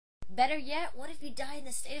Better yet, what if you died in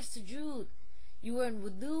a state of sujood? You were in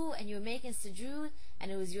wudu and you were making sujood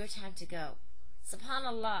and it was your time to go.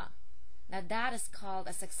 Subhanallah. Now that is called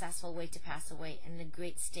a successful way to pass away and in a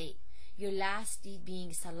great state. Your last deed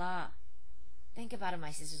being salah. Think about it,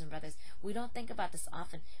 my sisters and brothers. We don't think about this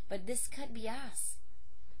often, but this could be us.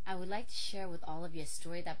 I would like to share with all of you a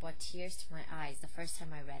story that brought tears to my eyes the first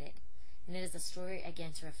time I read it. And it is a story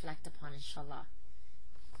again to reflect upon, inshallah.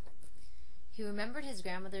 He remembered his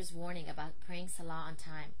grandmother's warning about praying salah on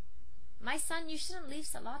time. My son, you shouldn't leave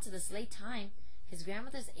salah to this late time. His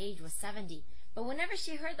grandmother's age was 70, but whenever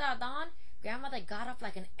she heard the adhan, grandmother got up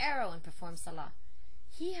like an arrow and performed salah.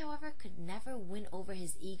 He, however, could never win over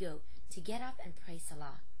his ego to get up and pray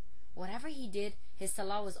salah. Whatever he did, his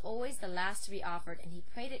salah was always the last to be offered, and he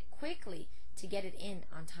prayed it quickly to get it in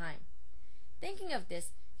on time. Thinking of this,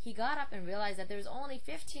 he got up and realized that there was only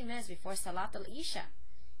 15 minutes before Salat al-Isha.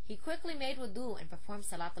 He quickly made wudu and performed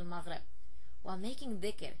Salat al-Maghrib. While making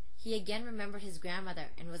dhikr, he again remembered his grandmother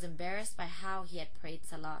and was embarrassed by how he had prayed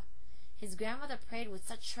salah. His grandmother prayed with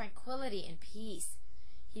such tranquility and peace.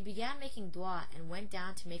 He began making dua and went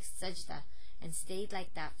down to make sajda and stayed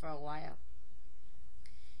like that for a while.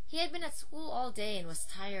 He had been at school all day and was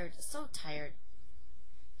tired, so tired.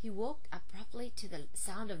 He woke abruptly to the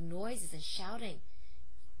sound of noises and shouting.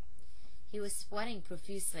 He was sweating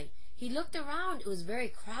profusely. He looked around. It was very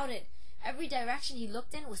crowded. Every direction he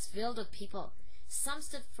looked in was filled with people. Some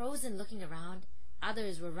stood frozen looking around.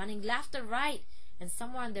 Others were running left or right, and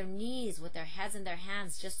some were on their knees with their heads in their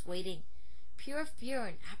hands just waiting. Pure fear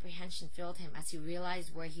and apprehension filled him as he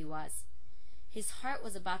realized where he was. His heart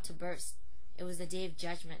was about to burst. It was the Day of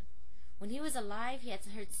Judgment. When he was alive, he had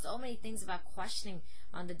heard so many things about questioning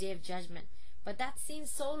on the Day of Judgment, but that seemed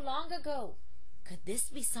so long ago. Could this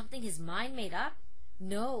be something his mind made up?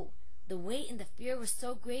 No. The weight and the fear were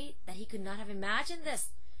so great that he could not have imagined this.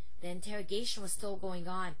 The interrogation was still going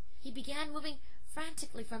on. He began moving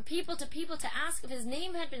frantically from people to ask if his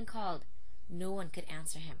name had been called. No one could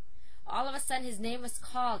answer him. All of a sudden his name was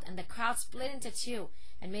called, and the crowd split into two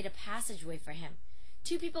and made a passageway for him.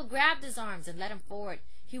 Two people grabbed his arms and led him forward.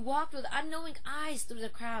 He walked with unknowing eyes through the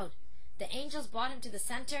crowd. The angels brought him to the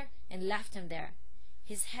center and left him there.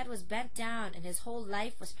 His head was bent down and his whole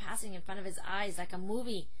life was passing in front of his eyes like a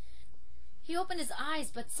movie. He opened his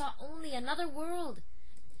eyes but saw only another world.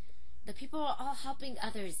 The people were all helping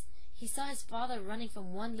others. He saw his father running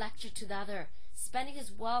from one lecture to the other, spending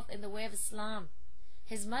his wealth in the way of Islam.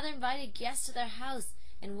 His mother invited guests to their house,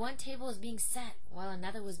 and one table was being set while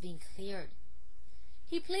another was being cleared.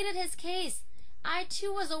 He pleaded his case. I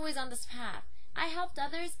too was always on this path. I helped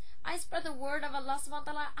others. I spread the word of Allah subhanahu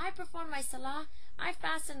wa ta'ala. I performed my salah. I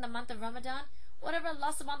fasted in the month of Ramadan. Whatever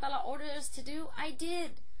Allah subhanahu wa ta'ala ordered us to do, I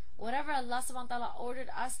did. Whatever Allah subhanahu wa ta'ala ordered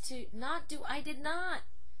us to not do, I did not.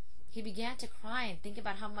 He began to cry and think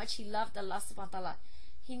about how much he loved Allah subhanahu wa ta'ala.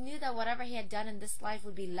 He knew that whatever he had done in this life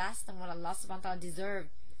would be less than what Allah subhanahu wa ta'ala deserved.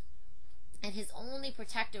 And his only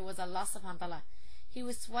protector was Allah subhanahu wa ta'ala. He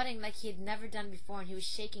was sweating like he had never done before, and he was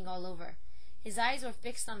shaking all over. His eyes were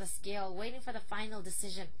fixed on the scale, waiting for the final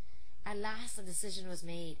decision. At last the decision was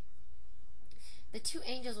made. The two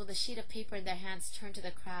angels with a sheet of paper in their hands turned to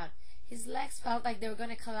the crowd. His legs felt like they were going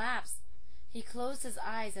to collapse. He closed his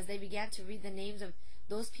eyes as they began to read the names of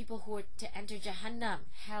those people who were to enter Jahannam,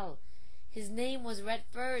 hell. His name was read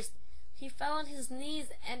first. He fell on his knees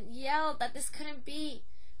and yelled that this couldn't be.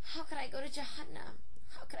 How could I go to Jahannam?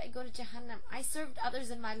 How could I go to Jahannam? I served others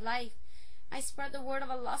in my life. I spread the word of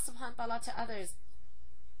Allah subhanahu wa ta'ala to others.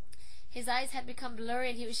 His eyes had become blurry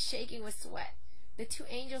and he was shaking with sweat. The two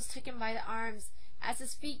angels took him by the arms. As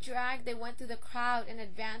his feet dragged, they went through the crowd and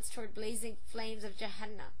advanced toward blazing flames of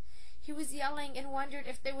Jahannam. He was yelling and wondered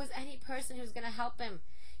if there was any person who was going to help him.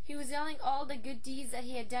 He was yelling all the good deeds that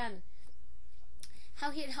he had done.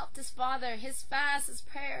 How he had helped his father, his fast, his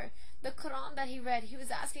prayer, the Quran that he read. He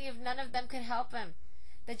was asking if none of them could help him.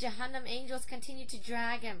 The Jahannam angels continued to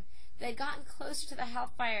drag him. They had gotten closer to the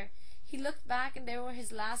hellfire. He looked back and there were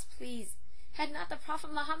his last pleas. Had not the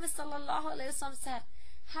Prophet Muhammad sallallahu alaihi wasallam said,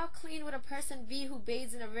 how clean would a person be who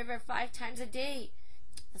bathes in a river 5 times a day?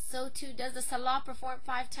 So too does the salah performed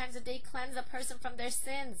 5 times a day cleanse a person from their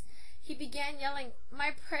sins. He began yelling,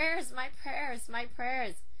 my prayers, my prayers, my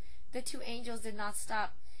prayers. The two angels did not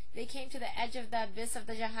stop. They came to the edge of the abyss of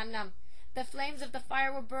the Jahannam. The flames of the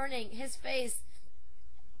fire were burning his face.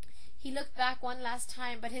 He looked back one last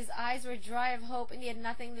time, but his eyes were dry of hope and he had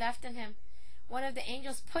nothing left in him. One of the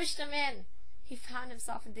angels pushed him in. He found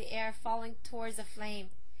himself in the air, falling towards a flame.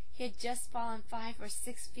 He had just fallen 5 or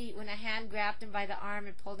 6 feet when a hand grabbed him by the arm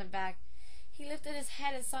and pulled him back. He lifted his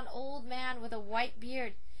head and saw an old man with a white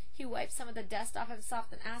beard. He wiped some of the dust off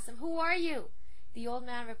himself and asked him, "Who are you?" The old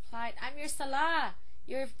man replied, "I'm your salah,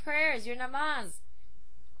 your prayers, your namaz."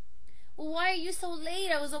 "Well, why are you so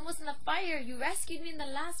late? I was almost in the fire. You rescued me in the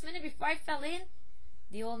last minute before I fell in."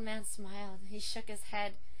 The old man smiled. He shook his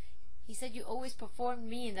head. He said, "You always performed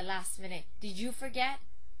me in the last minute. Did you forget?"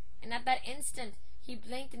 And at that instant, he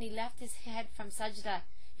blinked and he left his head from sajda.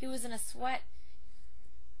 He was in a sweat.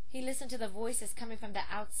 He listened to the voices coming from the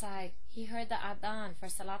outside. He heard the adhan for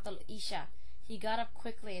Salatul Isha. He got up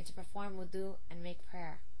quickly and to perform wudu and make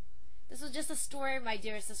prayer. This was just a story, my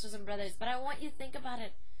dear sisters and brothers, but I want you to think about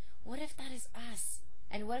it. What if that is us?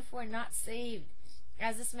 And what if we're not saved,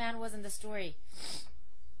 as this man was in the story?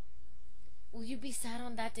 Will you be sad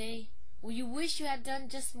on that day? Will you wish you had done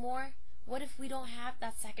just more? What if we don't have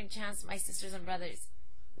that second chance, my sisters and brothers?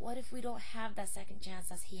 What if we don't have that second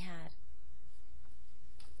chance as he had?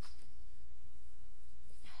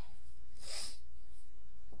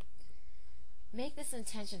 Make this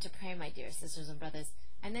intention to pray, my dear sisters and brothers,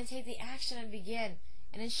 and then take the action and begin,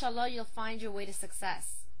 and inshallah you'll find your way to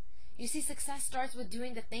success. You see, success starts with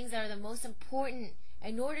doing the things that are the most important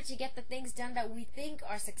in order to get the things done that we think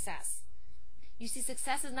are success. You see,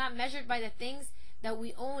 success is not measured by the things that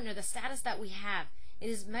we own or the status that we have. It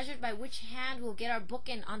is measured by which hand will get our book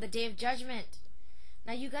in on the day of judgment.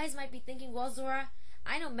 Now you guys might be thinking, well, Zora,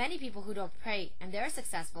 I know many people who don't pray and they're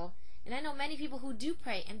successful, and I know many people who do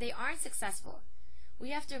pray and they aren't successful. We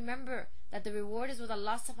have to remember that the reward is with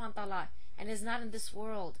Allah subhanahu wa ta'ala and is not in this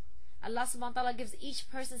world. Allah subhanahu wa ta'ala gives each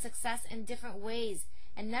person success in different ways,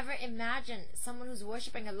 and never imagine someone who's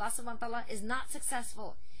worshipping Allah subhanahu wa ta'ala is not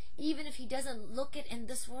successful, even if he doesn't look it in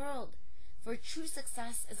this world. For true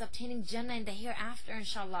success is obtaining Jannah in the hereafter,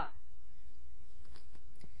 inshallah.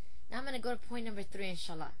 Now I'm going to go to point number 3,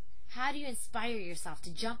 inshallah. How do you inspire yourself to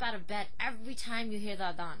jump out of bed every time you hear the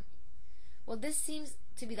adhan? Well, this seems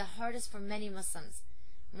to be the hardest for many Muslims.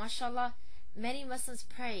 MashaAllah, many Muslims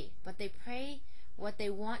pray, but they pray what they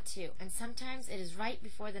want to, and sometimes it is right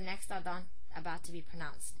before the next adhan about to be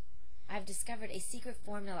pronounced. I've discovered a secret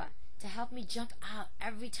formula to help me jump out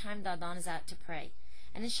every time the adhan is out to pray.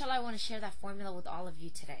 And inshallah, I want to share that formula with all of you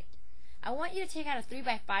today. I want you to take out a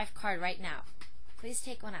 3x5 card right now. Please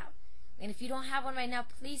take one out. And if you don't have one right now,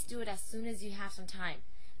 please do it as soon as you have some time.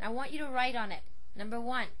 And I want you to write on it. Number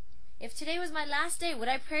 1, if today was my last day, would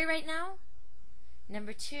I pray right now?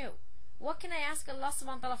 Number 2, what can I ask Allah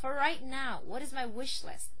subhanahu wa ta'ala for right now? What is my wish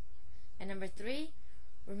list? And number 3,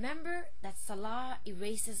 remember that salah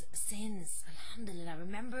erases sins. Alhamdulillah,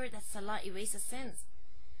 remember that salah erases sins.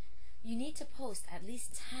 You need to post at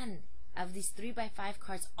least 10 of these 3x5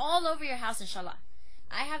 cards all over your house, inshallah.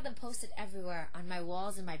 I have them posted everywhere, on my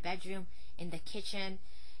walls, in my bedroom, in the kitchen,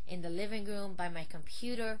 in the living room, by my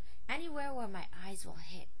computer, anywhere where my eyes will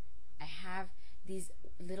hit. I have these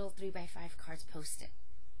little 3x5 cards posted.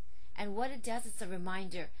 And what it does, it's a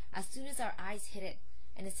reminder. As soon as our eyes hit it,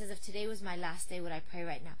 and it says, if today was my last day, would I pray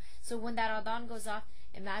right now? So when that adhan goes off,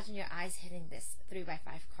 imagine your eyes hitting this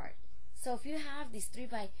 3x5 card. So if you have these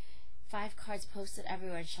 3x5 cards posted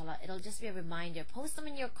everywhere, inshallah, it'll just be a reminder. Post them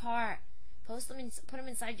in your car. Post them put them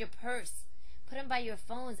inside your purse. Put them by your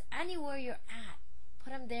phones, anywhere you're at.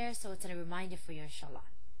 Put them there so it's a reminder for you, inshallah.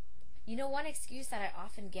 You know, one excuse that I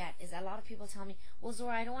often get is a lot of people tell me, well,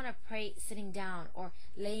 Zora, I don't want to pray sitting down or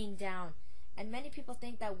laying down. And many people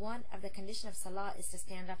think that one of the conditions of salah is to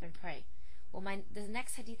stand up and pray. Well, the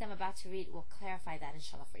next hadith I'm about to read will clarify that,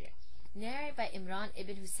 inshallah, for you. Narrated by Imran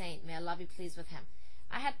ibn Hussein, may Allah be pleased with him.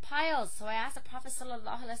 I had piles, so I asked the Prophet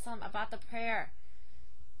ﷺ about the prayer.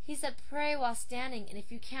 He said, pray while standing, and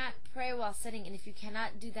if you can't, pray while sitting, and if you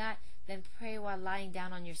cannot do that, then pray while lying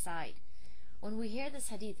down on your side. When we hear this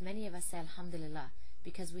hadith, many of us say, Alhamdulillah,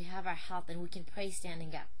 because we have our health and we can pray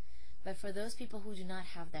standing up. But for those people who do not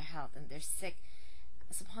have their health and they're sick,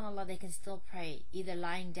 subhanAllah, they can still pray, either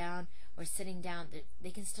lying down or sitting down.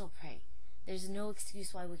 They can still pray. There's no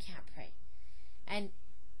excuse why we can't pray. And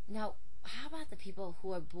now, how about the people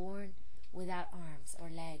who are born without arms or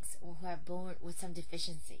legs, or who are born with some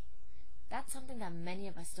deficiency? That's something that many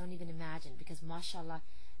of us don't even imagine, because mashallah,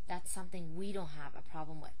 that's something we don't have a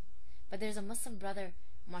problem with. But there's a Muslim brother,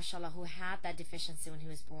 mashallah, who had that deficiency when he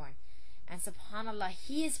was born. And subhanallah,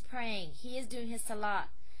 he is praying, he is doing his salah,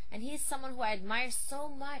 and he is someone who I admire so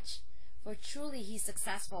much, for truly he's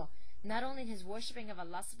successful, not only in his worshipping of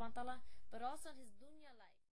Allah subhanahu wa ta'ala, but also in his